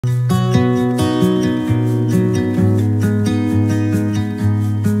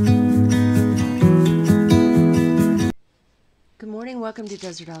welcome to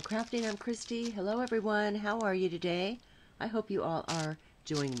Desert Isle Crafting. I'm Christy. Hello everyone, how are you today? I hope you all are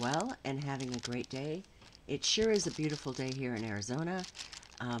doing well and having a great day. It sure is a beautiful day here in Arizona.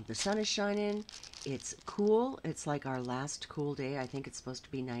 The sun is shining, it's cool, it's like our last cool day. I think it's supposed to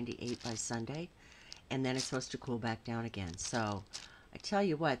be 98 by Sunday, and then it's supposed to cool back down again. So I tell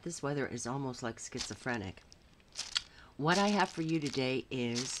you what, this weather is almost like schizophrenic. What I have for you today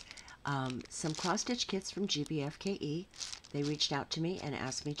is some cross-stitch kits from Gbfke. They reached out to me and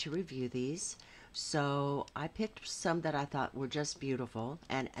asked me to review these. So I picked some that I thought were just beautiful,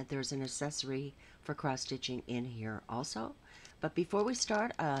 and there's an accessory for cross-stitching in here also. But before we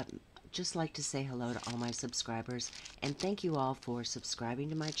start, just like to say hello to all my subscribers and thank you all for subscribing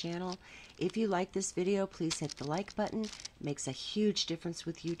to my channel. If you like this video, please hit the like button. It makes a huge difference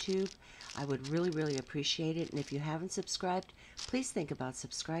with YouTube. I would really appreciate it. And if you haven't subscribed, please think about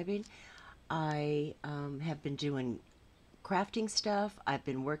subscribing. I have been doing crafting stuff. I've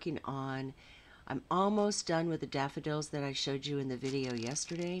been working on, I'm almost done with the daffodils that I showed you in the video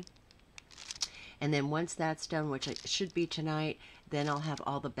yesterday. And then once that's done, which it should be tonight, then I'll have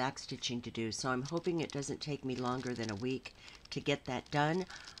all the back stitching to do. So I'm hoping it doesn't take me longer than a week to get that done.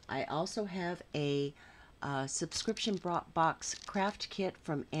 I also have a subscription box craft kit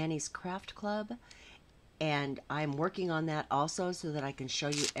from Annie's Craft Club. And I'm working on that also so that I can show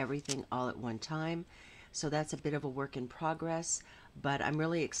you everything all at one time. So that's a bit of a work in progress. But I'm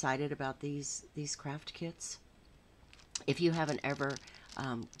really excited about these craft kits. If you haven't ever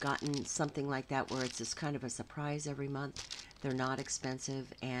gotten something like that where it's just kind of a surprise every month, they're not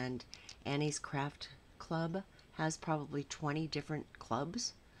expensive, and Annie's Craft Club has probably 20 different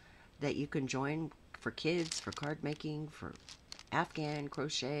clubs that you can join for kids, for card making, for Afghan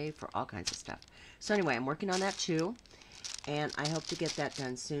crochet, for all kinds of stuff. So anyway, I'm working on that too, and I hope to get that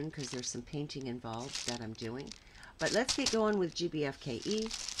done soon because there's some painting involved that I'm doing. But let's get going with Gbfke.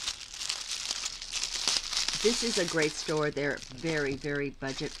 This is a great store. They're very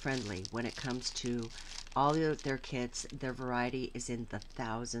budget friendly when it comes to all of their kits. Their variety is in the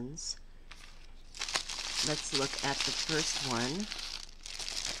thousands. Let's look at the first one.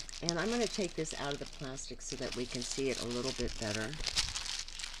 And I'm going to take this out of the plastic so that we can see it a little bit better. Let's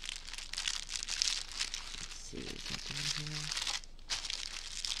see what we got down here.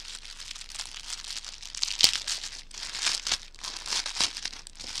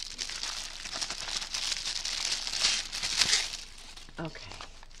 Okay,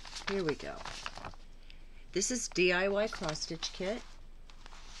 here we go. This is DIY cross stitch kit,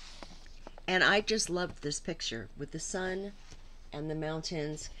 and I just loved this picture with the sun and the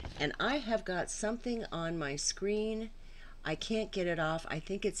mountains, and I have got something on my screen. I can't get it off. I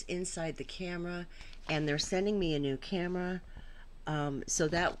think it's inside the camera, and they're sending me a new camera, so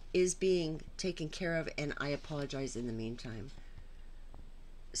that is being taken care of, and I apologize in the meantime.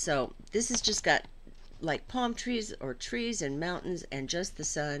 So this has just got like palm trees or trees and mountains and just the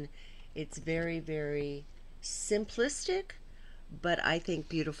sun. It's very simplistic, but I think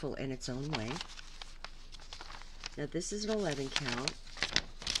beautiful in its own way. Now this is an 11 count.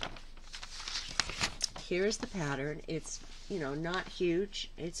 Here's the pattern. It's, you know, not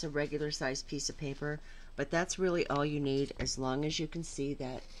huge. It's a regular sized piece of paper, but that's really all you need as long as you can see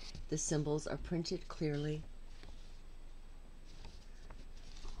that the symbols are printed clearly.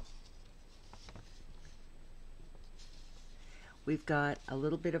 We've got a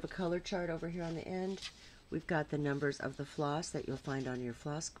little bit of a color chart over here on the end. We've got the numbers of the floss that you'll find on your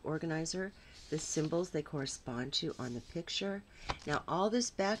floss organizer. The symbols they correspond to on the picture. Now all this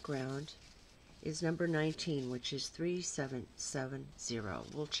background is number 19, which is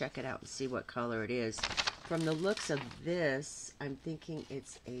 3770. We'll check it out and see what color it is. From the looks of this, I'm thinking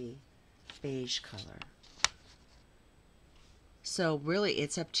it's a beige color. So really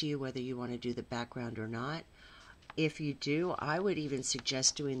it's up to you whether you want to do the background or not. If you do, I would even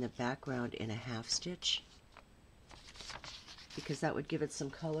suggest doing the background in a half stitch, because that would give it some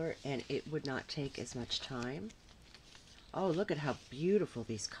color and it would not take as much time. Oh, look at how beautiful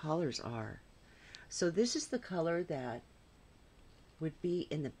these colors are. So this is the color that would be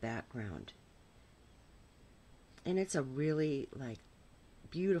in the background. And it's a really like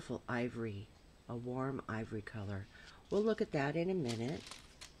beautiful ivory, a warm ivory color. We'll look at that in a minute.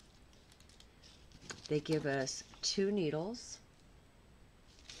 They give us 2 needles,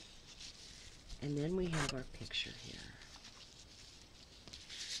 and then we have our picture here.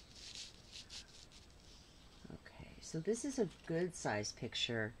 Okay, so this is a good size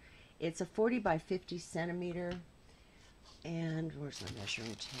picture. It's a 40 by 50 centimeter, and where's my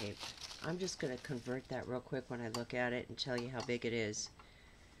measuring tape? I'm just going to convert that real quick when I look at it and tell you how big it is.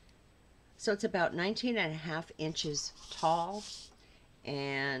 So it's about 19.5 inches tall,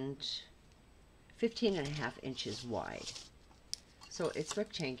 and 15.5 inches wide. So it's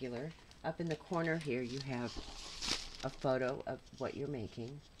rectangular. Up in the corner here you have a photo of what you're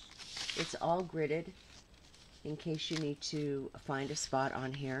making. It's all gridded in case you need to find a spot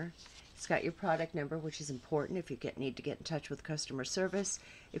on here. It's got your product number, which is important if you need to get in touch with customer service.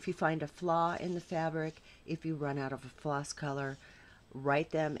 If you find a flaw in the fabric, if you run out of a floss color,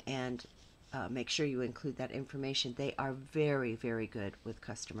 write them and make sure you include that information. They are very, very good with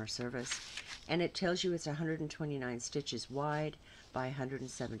customer service. And it tells you it's 129 stitches wide by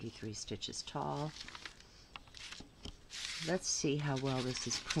 173 stitches tall. Let's see how well this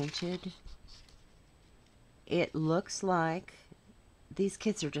is printed. It looks like, these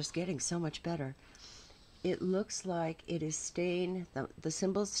kits are just getting so much better. It looks like it is staying, the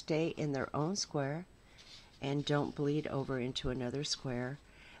symbols stay in their own square and don't bleed over into another square.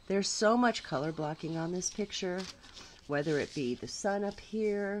 There's so much color blocking on this picture, whether it be the sun up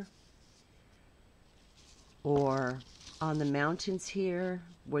here or on the mountains here,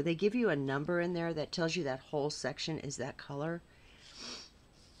 where they give you a number in there that tells you that whole section is that color.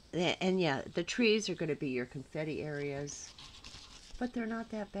 And yeah, the trees are going to be your confetti areas, but they're not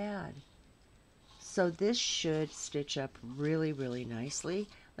that bad. So this should stitch up really, really nicely.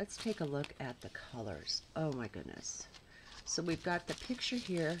 Let's take a look at the colors. Oh my goodness. So we've got the picture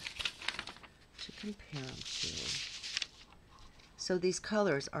here to compare them to. So these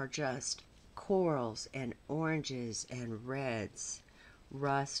colors are just corals and oranges and reds,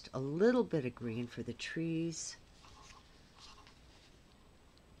 rust, a little bit of green for the trees,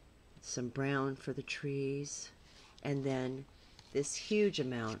 some brown for the trees, and then this huge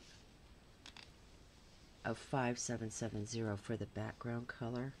amount of 5770 for the background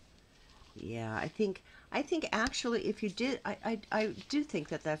color. Yeah, I think actually if you did, I do think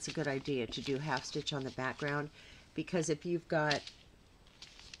that that's a good idea to do half stitch on the background, because if you've got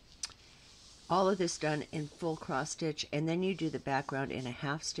all of this done in full cross stitch and then you do the background in a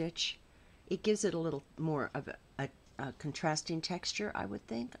half stitch, it gives it a little more of a contrasting texture, I would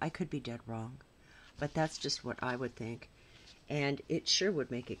think. I could be dead wrong, but that's just what I would think. And it sure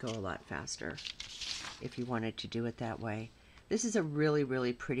would make it go a lot faster if you wanted to do it that way. This is a really,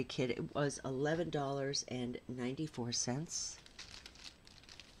 really pretty kit. It was $11.94.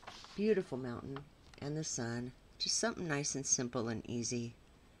 Beautiful mountain and the sun. Just something nice and simple and easy.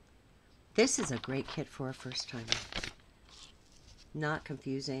 This is a great kit for a first timer. Not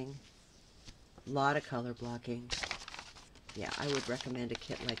confusing. A lot of color blocking. Yeah, I would recommend a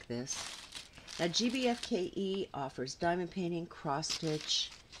kit like this. Now Gbfke offers diamond painting, cross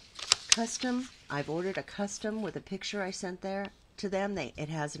stitch, custom. I've ordered a custom with a picture I sent there to them. It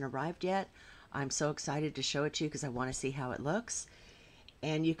hasn't arrived yet. I'm so excited to show it to you because I want to see how it looks.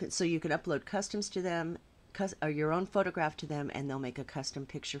 And you can upload customs to them, or your own photograph to them, and they'll make a custom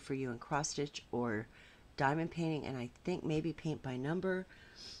picture for you in cross stitch or diamond painting, and I think maybe paint by number.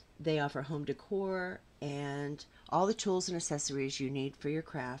 They offer home decor and all the tools and accessories you need for your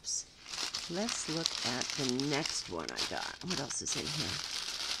crafts. Let's look at the next one I got. What else is in here?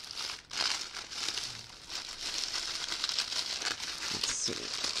 Let's see.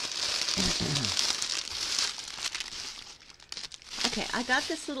 Okay, I got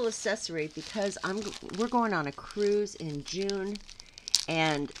this little accessory because we're going on a cruise in June,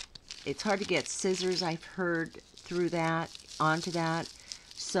 and it's hard to get scissors, I've heard, onto that.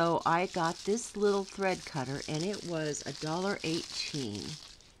 So I got this little thread cutter, and it was $1.18.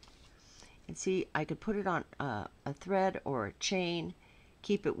 And see, I could put it on a thread or a chain,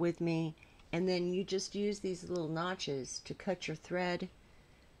 keep it with me, and then you just use these little notches to cut your thread,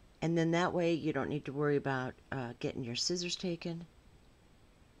 and then that way you don't need to worry about getting your scissors taken.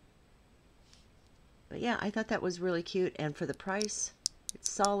 But yeah, I thought that was really cute, and for the price,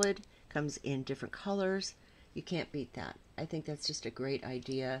 it's solid, comes in different colors. You can't beat that. I think that's just a great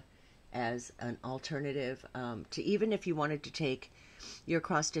idea as an alternative to, even if you wanted to take your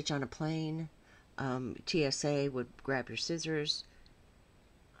cross stitch on a plane. TSA would grab your scissors.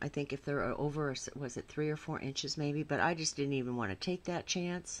 I think if they're over, was it 3 or 4 inches maybe, but I just didn't even want to take that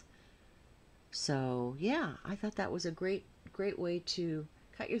chance. So yeah, I thought that was a great way to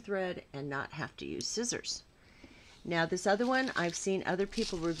cut your thread and not have to use scissors. Now this other one, I've seen other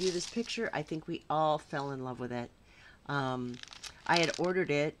people review this picture. I think we all fell in love with it. I had ordered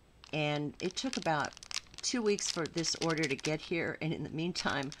it, and it took about 2 weeks for this order to get here, and in the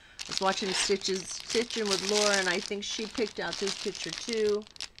meantime I was watching stitching with Laura, and I think she picked out this picture too,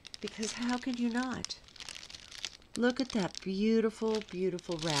 because how could you not? Look at that beautiful,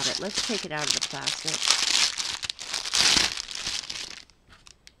 beautiful rabbit. Let's take it out of the plastic.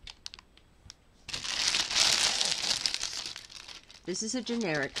 This is a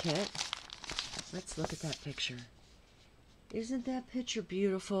generic kit. Let's look at that picture. Isn't that picture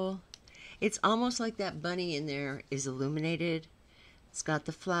beautiful? It's almost like that bunny in there is illuminated. It's got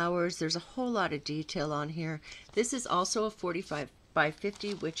the flowers. There's a whole lot of detail on here. This is also a 45 by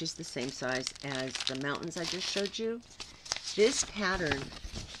 50, which is the same size as the mountains I just showed you. This pattern,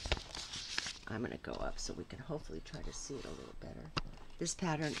 I'm going to go up so we can hopefully try to see it a little better. This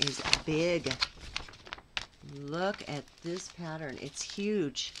pattern is big. Look at this pattern. It's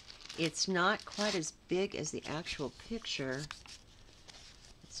huge. It's not quite as big as the actual picture.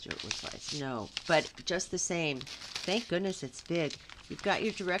 Let's do it widthwise. No, but just the same. Thank goodness it's big. You've got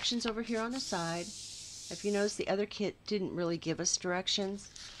your directions over here on the side. If you notice, the other kit didn't really give us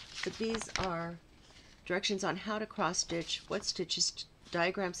directions, but these are directions on how to cross stitch, what stitches,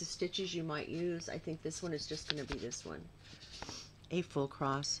 diagrams of stitches you might use. I think this one is just going to be this one, a full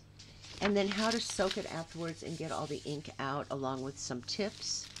cross. And then how to soak it afterwards and get all the ink out, along with some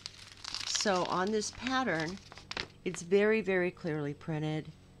tips. So on this pattern, it's very, very clearly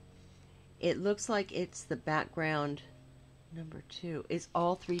printed. It looks like it's the background, number 2, is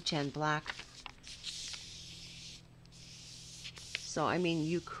all 310 black. So, I mean,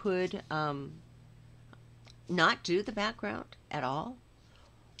 you could not do the background at all.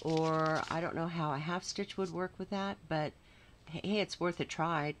 Or I don't know how a half stitch would work with that, but hey, it's worth a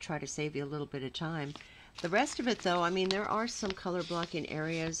try. Try to save you a little bit of time. The rest of it, though, I mean, there are some color blocking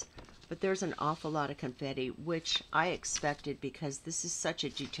areas, but there's an awful lot of confetti, which I expected because this is such a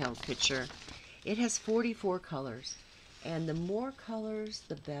detailed picture. It has 44 colors, and the more colors,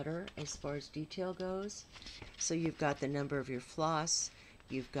 the better as far as detail goes. So you've got the number of your floss,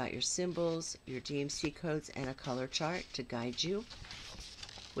 you've got your symbols, your DMC codes, and a color chart to guide you,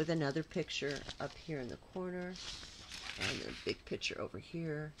 with another picture up here in the corner, and a big picture over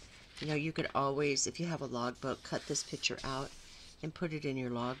here. You know, you could always, if you have a logbook, cut this picture out and put it in your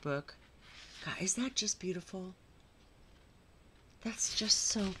logbook. God, is that just beautiful? That's just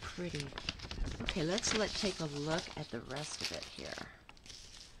so pretty. Okay, let's take a look at the rest of it here.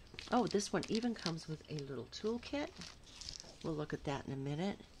 Oh, this one even comes with a little toolkit. We'll look at that in a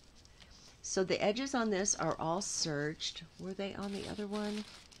minute. So the edges on this are all serged. Were they on the other one?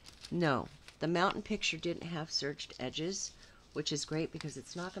 No. The mountain picture didn't have serged edges, which is great because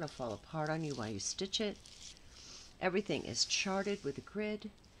it's not going to fall apart on you while you stitch it. Everything is charted with a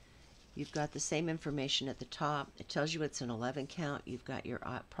grid. You've got the same information at the top. It tells you it's an 11 count. You've got your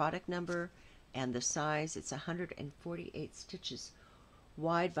product number and the size. It's 148 stitches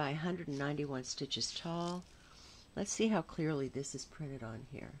wide by 191 stitches tall. Let's see how clearly this is printed on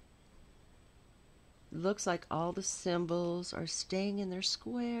here. Looks like all the symbols are staying in their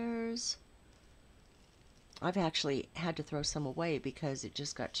squares. I've actually had to throw some away because it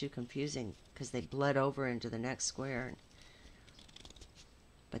just got too confusing because they bled over into the next square.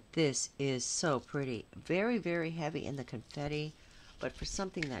 But this is so pretty. Very, very heavy in the confetti, but for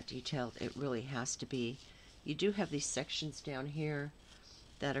something that detailed, it really has to be. You do have these sections down here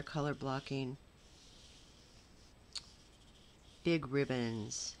that are color blocking. Big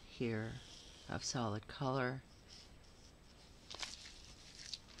ribbons here of solid color.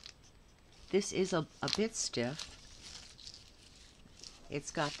 This is a bit stiff.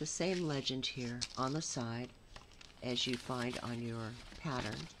 It's got the same legend here on the side as you find on your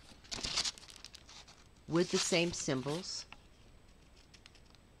pattern, with the same symbols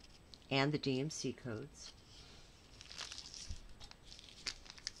and the DMC codes.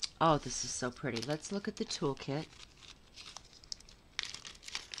 Oh, this is so pretty. Let's look at the toolkit.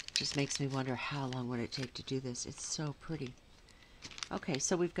 Just makes me wonder how long would it take to do this. It's so pretty. Okay,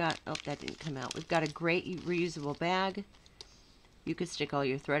 so we've got, oh, that didn't come out. We've got a great reusable bag. You could stick all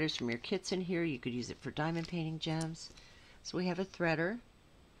your threaders from your kits in here. You could use it for diamond painting gems. So we have a threader.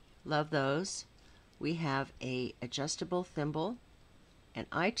 Love those. We have a adjustable thimble. And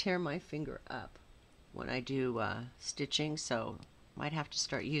I tear my finger up when I do stitching, so might have to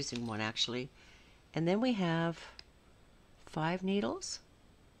start using one actually. And then we have 5 needles.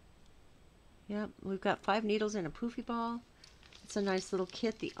 Yep, we've got 5 needles and a poofy ball. It's a nice little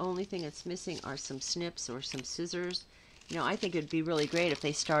kit. The only thing that's missing are some snips or some scissors. You know, I think it'd be really great if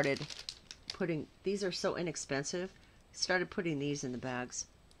they started putting, these are so inexpensive, started putting these in the bags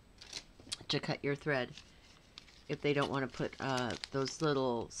to cut your thread if they don't want to put those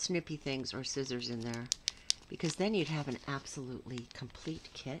little snippy things or scissors in there, because then you'd have an absolutely complete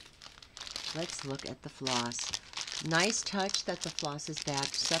kit. Let's look at the floss. Nice touch that the floss is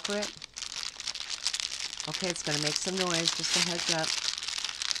bagged separate. Okay, it's going to make some noise, just a heads up.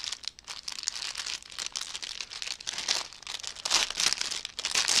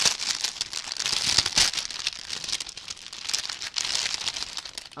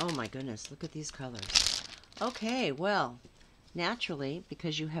 Oh my goodness, look at these colors. Okay, well, naturally,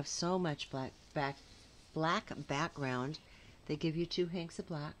 because you have so much black background, they give you 2 hanks of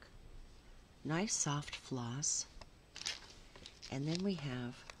black. Nice soft floss. And then we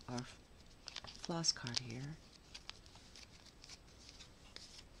have our floss card here.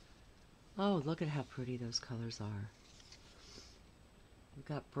 Oh, look at how pretty those colors are. We've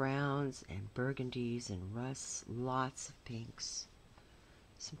got browns and burgundies and rusts, lots of pinks,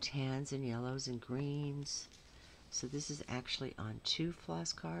 some tans and yellows and greens. So this is actually on 2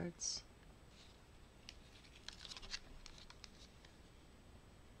 floss cards.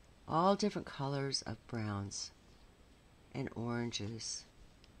 All different colors of browns and oranges.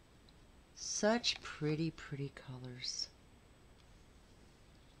 Such pretty, pretty colors.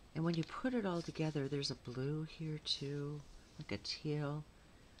 And when you put it all together, there's a blue here too, like a teal.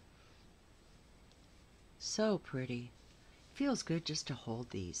 So pretty. Feels good just to hold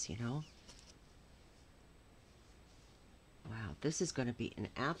these, you know. Wow, this is going to be an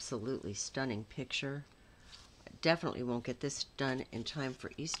absolutely stunning picture. I definitely won't get this done in time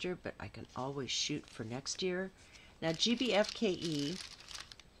for Easter, but I can always shoot for next year. Now, Gbfke,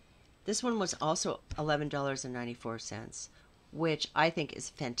 this one was also $11.94, which I think is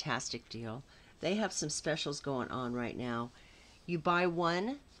a fantastic deal. They have some specials going on right now. You buy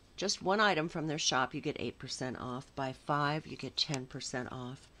one, just one item from their shop, you get 8% off. Buy 5, you get 10%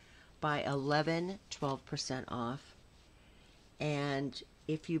 off. Buy 11, 12% off. And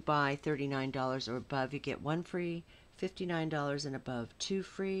if you buy $39 or above, you get 1 free. $59 and above, 2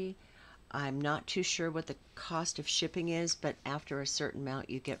 free. I'm not too sure what the cost of shipping is, but after a certain amount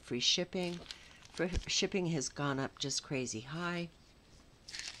you get free shipping. Shipping has gone up just crazy high.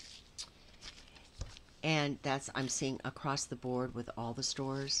 And that's, I'm seeing across the board with all the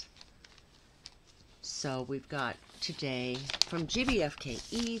stores. So we've got today from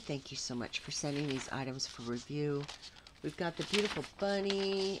Gbfke, thank you so much for sending these items for review. We've got the beautiful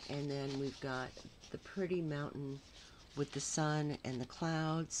bunny, and then we've got the pretty mountain with the sun and the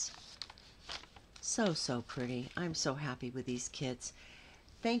clouds. So, so pretty. I'm so happy with these kits.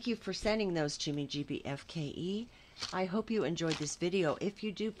 Thank you for sending those to me, Gbfke. I hope you enjoyed this video. If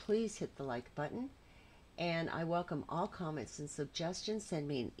you do, please hit the like button. And I welcome all comments and suggestions. Send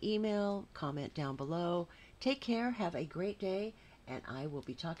me an email, comment down below. Take care, have a great day, and I will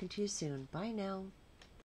be talking to you soon. Bye now.